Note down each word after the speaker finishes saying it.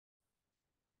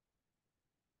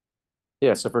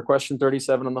Yeah, so for question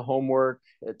 37 on the homework,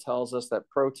 it tells us that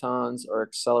protons are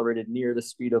accelerated near the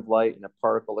speed of light in a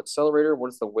particle accelerator. What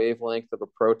is the wavelength of a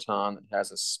proton that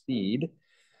has a speed?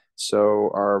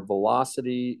 So our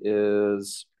velocity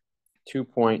is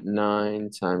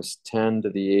 2.9 times 10 to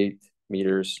the 8th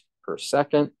meters per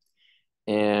second.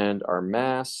 And our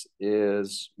mass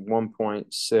is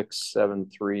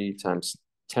 1.673 times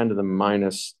 10 to the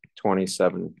minus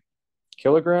 27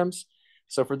 kilograms.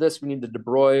 So for this, we need the de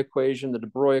Broglie equation. The de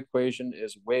Broglie equation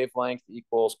is wavelength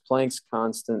equals Planck's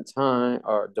constant time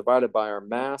divided by our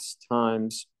mass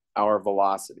times our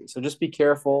velocity. So just be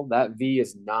careful. That V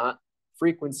is not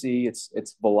frequency,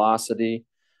 it's velocity,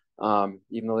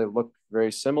 even though they look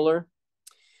very similar.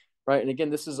 Right. And again,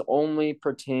 this is only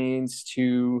pertains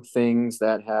to things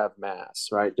that have mass,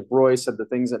 right? De Broglie said the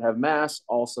things that have mass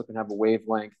also can have a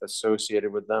wavelength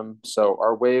associated with them. So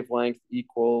our wavelength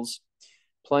equals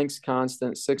Planck's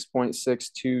constant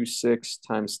 6.626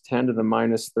 times 10 to the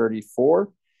minus 34.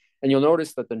 And you'll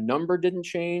notice that the number didn't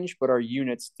change, but our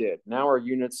units did. Now our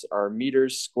units are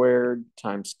meters squared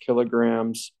times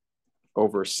kilograms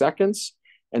over seconds.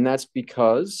 And that's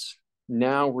because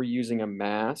now we're using a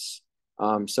mass.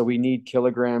 So we need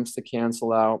kilograms to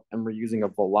cancel out, and we're using a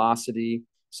velocity.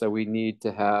 So we need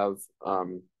to have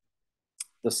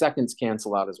the seconds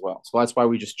cancel out as well. So that's why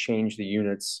we just change the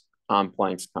units on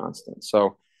Planck's constant.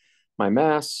 So my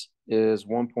mass is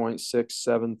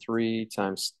 1.673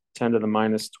 times 10 to the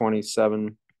minus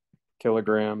 27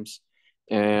 kilograms.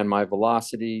 And my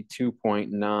velocity,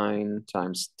 2.9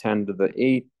 times 10 to the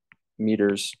 8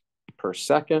 meters per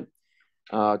second.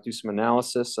 Do some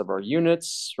analysis of our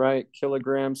units, right?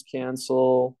 Kilograms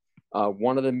cancel.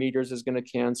 One of the meters is going to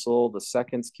cancel. The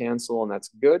seconds cancel, and that's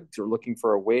good. We're looking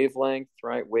for a wavelength,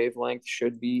 right? Wavelength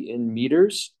should be in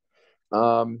meters.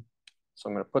 So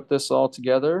I'm going to put this all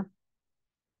together.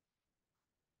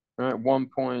 All right,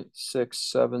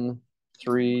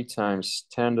 1.673 times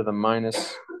 10 to the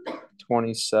minus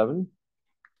 27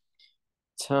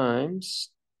 times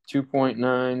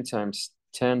 2.9 times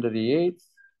 10 to the 8th.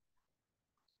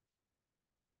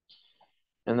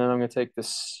 And then I'm going to take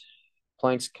this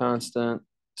Planck's constant,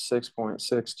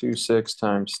 6.626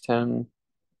 times 10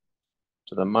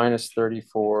 to the minus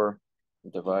 34,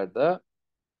 divide that.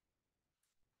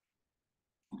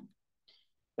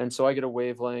 And so I get a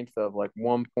wavelength of like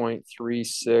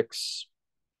 1.36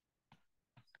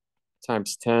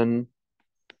 times 10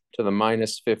 to the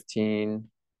minus 15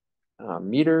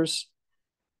 meters,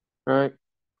 right?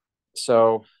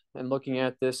 So, and looking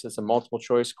at this, it's a multiple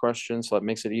choice question, so it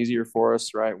makes it easier for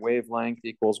us, right? Wavelength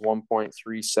equals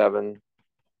 1.37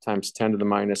 times 10 to the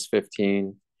minus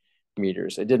 15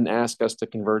 meters. It didn't ask us to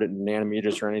convert it in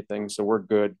nanometers or anything, so we're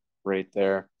good right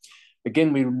there.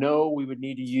 Again, we know we would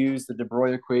need to use the de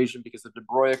Broglie equation because the de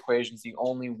Broglie equation is the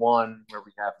only one where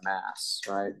we have mass,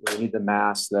 right? We need the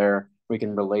mass there. We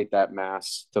can relate that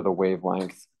mass to the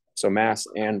wavelength. So mass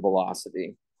and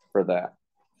velocity for that.